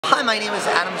Hi, my name is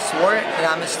Adam Swart, and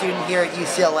I'm a student here at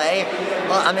UCLA.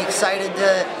 I'm excited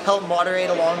to help moderate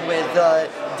along with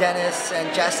Dennis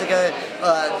and Jessica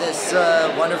this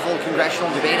wonderful congressional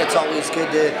debate. It's always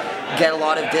good to get a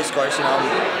lot of discourse.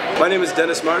 My name is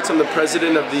Dennis Martz. I'm the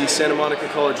president of the Santa Monica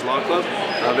College Law Club.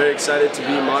 Very excited to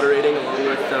be moderating along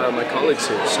with my colleagues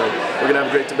here. So we're going to have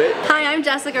a great debate. Hi, I'm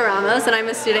Jessica Ramos, and I'm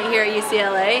a student here at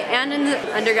UCLA and in the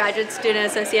Undergraduate Student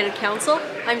Associated Council.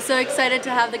 I'm so excited to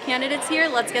have the candidates here.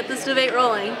 Let's get this debate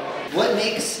rolling. What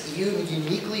makes you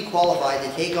uniquely qualified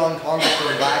to take on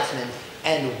Congressman Waxman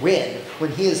and win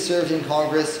when he has served in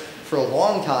Congress for a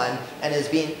long time and is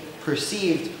being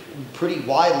perceived pretty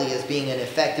widely as being an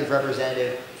effective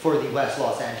representative for the West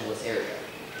Los Angeles area?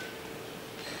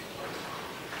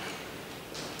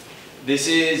 This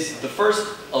is the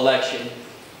first election,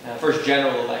 first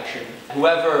general election.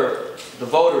 Whoever the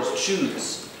voters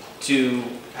choose to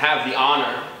have the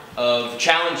honor of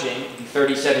challenging the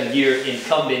 37-year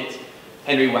incumbent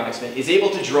Henry Waxman is able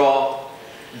to draw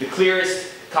the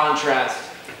clearest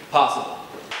contrast possible.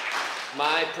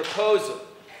 My proposal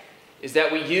is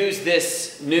that we use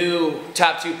this new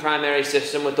top two primary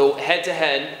system with the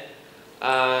head-to-head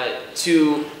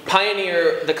to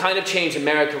pioneer the kind of change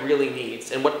America really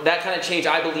needs. And what that kind of change,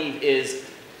 I believe, is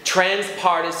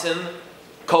transpartisan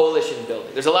coalition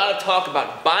building. There's a lot of talk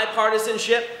about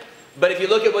bipartisanship, but if you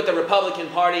look at what the Republican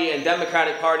Party and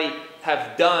Democratic Party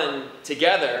have done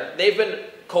together, they've been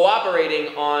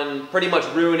cooperating on pretty much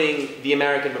ruining the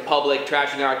American Republic,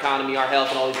 trashing our economy, our health,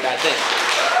 and all these bad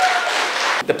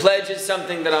things. The pledge is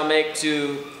something that I'll make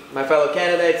to my fellow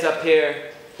candidates up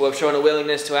here who have shown a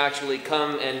willingness to actually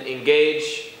come and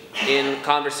engage in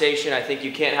conversation. I think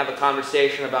you can't have a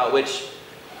conversation about which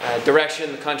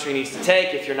direction the country needs to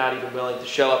take if you're not even willing to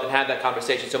show up and have that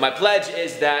conversation. So my pledge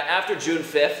is that after June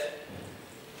 5th,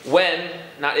 when,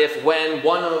 not if, when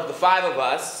one of the five of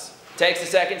us takes the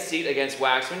second seat against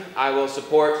Waxman, I will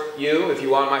support you if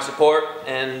you want my support,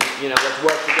 and let's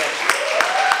work together.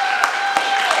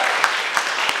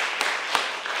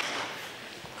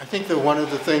 I think that one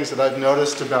of the things that I've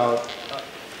noticed about,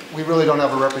 we really don't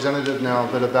have a representative now,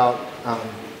 but about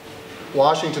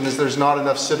Washington is there's not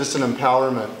enough citizen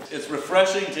empowerment. It's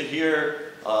refreshing to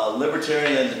hear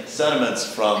libertarian sentiments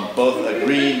from both a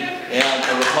Green and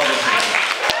a Republican.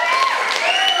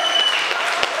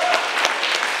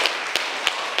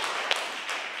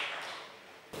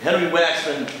 Henry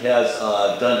Waxman has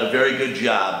done a very good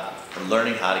job in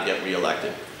learning how to get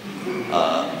reelected.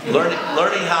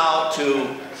 Learning how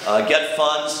to get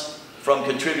funds from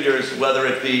contributors, whether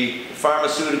it be the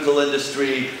pharmaceutical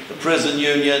industry, the prison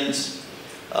unions,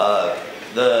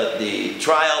 the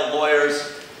trial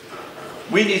lawyers.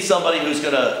 We need somebody who's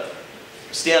going to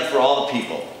stand for all the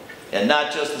people and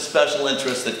not just the special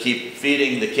interests that keep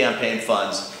feeding the campaign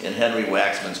funds in Henry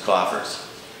Waxman's coffers.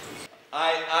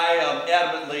 I am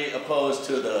adamantly opposed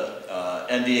to the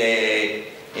NDAA,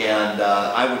 and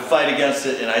I would fight against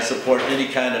it, and I support any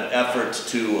kind of effort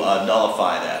to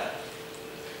nullify that.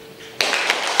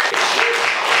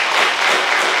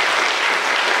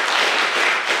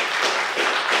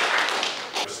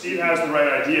 Steve has the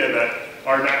right idea that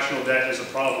our national debt is a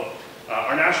problem.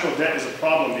 Our national debt is a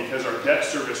problem because our debt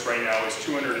service right now is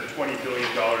 $220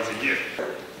 billion a year.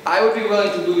 I would be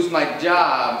willing to lose my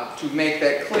job to make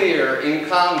that clear in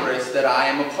Congress that I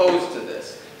am opposed to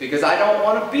this. Because I don't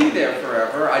want to be there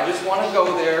forever. I just want to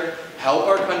go there, help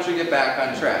our country get back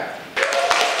on track.